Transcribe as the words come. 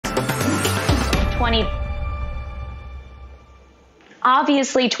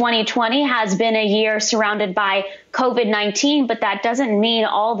Obviously, 2020 has been a year surrounded by COVID-19, but that doesn't mean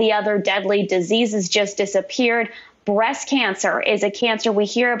all the other deadly diseases just disappeared. Breast cancer is a cancer we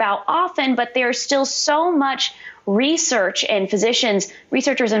hear about often, but there's still so much research, and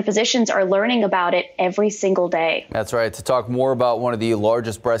researchers and physicians are learning about it every single day. That's right. To talk more about one of the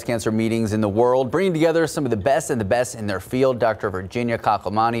largest breast cancer meetings in the world, bringing together some of the best in their field, Dr. Virginia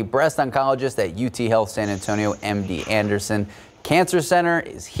Kaklamani, breast oncologist at UT Health San Antonio, MD Anderson Cancer Center,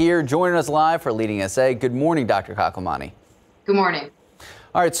 is here joining us live for Leading SA. Good morning, Dr. Kaklamani. Good morning.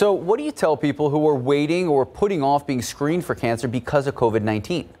 All right, so what do you tell people who are waiting or putting off being screened for cancer because of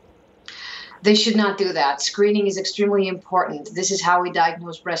COVID-19? They should not do that. Screening is extremely important. This is how we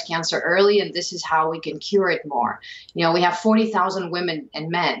diagnose breast cancer early, and this is how we can cure it more. You know, we have 40,000 women and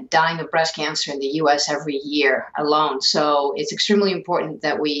men dying of breast cancer in the U.S. every year alone. So it's extremely important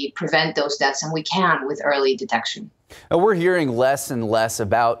that we prevent those deaths, and we can with early detection. Now, we're hearing less and less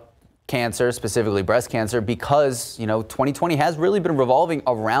about cancer, specifically breast cancer, because, 2020 has really been revolving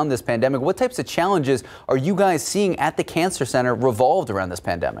around this pandemic. What types of challenges are you guys seeing at the Cancer Center revolved around this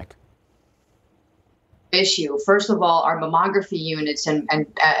pandemic? Issue. First of all, our mammography units and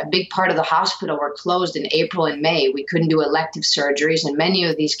a big part of the hospital were closed in April and May. We couldn't do elective surgeries, and many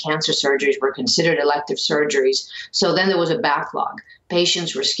of these cancer surgeries were considered elective surgeries. So then there was a backlog.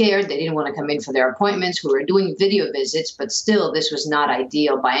 Patients were scared. They didn't want to come in for their appointments. We were doing video visits, but still, this was not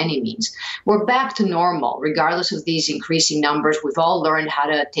ideal by any means. We're back to normal, regardless of these increasing numbers. We've all learned how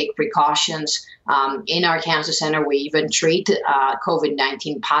to take precautions. In our cancer center, we even treat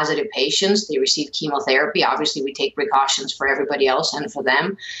COVID-19 positive patients. They receive chemotherapy. Obviously, we take precautions for everybody else and for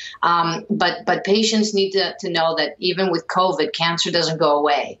them. But patients need to know that even with COVID, cancer doesn't go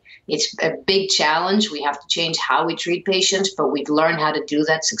away. It's a big challenge. We have to change how we treat patients, but we've learned how to do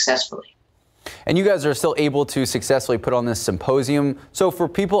that successfully. And you guys are still able to successfully put on this symposium. So for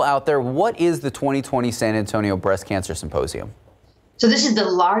people out there, what is the 2020 San Antonio Breast Cancer Symposium? So this is the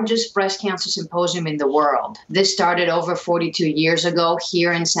largest breast cancer symposium in the world. This started over 42 years ago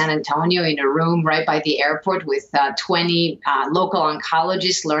here in San Antonio in a room right by the airport with 20 local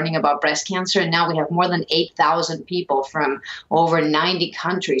oncologists learning about breast cancer. And now we have more than 8,000 people from over 90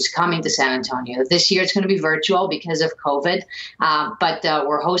 countries coming to San Antonio. This year it's going to be virtual because of COVID, but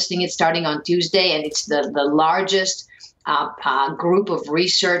we're hosting it starting on Tuesday, and it's the largest group of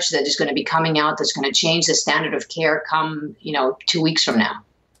research that is going to be coming out that's going to change the standard of care come, 2 weeks from now.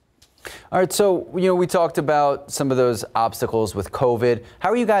 All right. So, we talked about some of those obstacles with COVID. How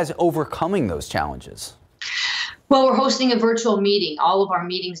are you guys overcoming those challenges? Well, we're hosting a virtual meeting. All of our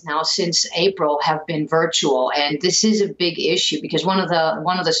meetings now since April have been virtual, and this is a big issue because one of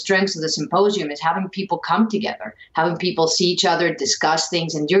the strengths of the symposium is having people come together, having people see each other, discuss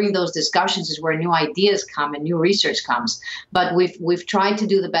things, and during those discussions is where new ideas come and new research comes. But we've tried to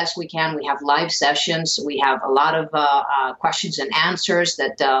do the best we can. We have live sessions. We have a lot of questions and answers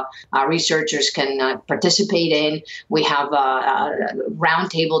that researchers can participate in. We have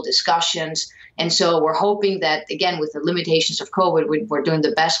roundtable discussions. And so we're hoping that, again, with the limitations of COVID, we're doing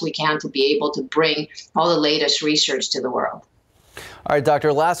the best we can to be able to bring all the latest research to the world. All right,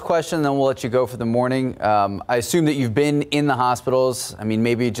 doctor, last question, then we'll let you go for the morning. I assume that you've been in the hospitals,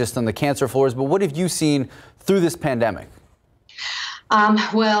 maybe just on the cancer floors, but what have you seen through this pandemic?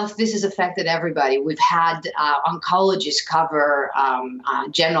 Well, this has affected everybody. We've had oncologists cover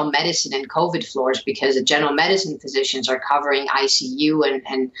general medicine and COVID floors because the general medicine physicians are covering ICU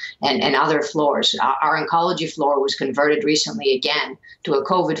and other floors. Our oncology floor was converted recently again to a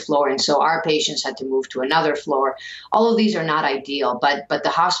COVID floor, and so our patients had to move to another floor. All of these are not ideal, but the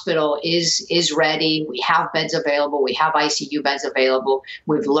hospital is ready. We have beds available. We have ICU beds available.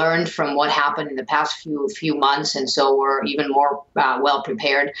 We've learned from what happened in the past few months, and so we're even more well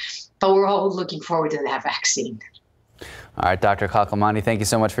prepared, but we're all looking forward to that vaccine. All right, Dr. Kaklamani, thank you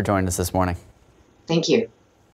so much for joining us this morning. Thank you.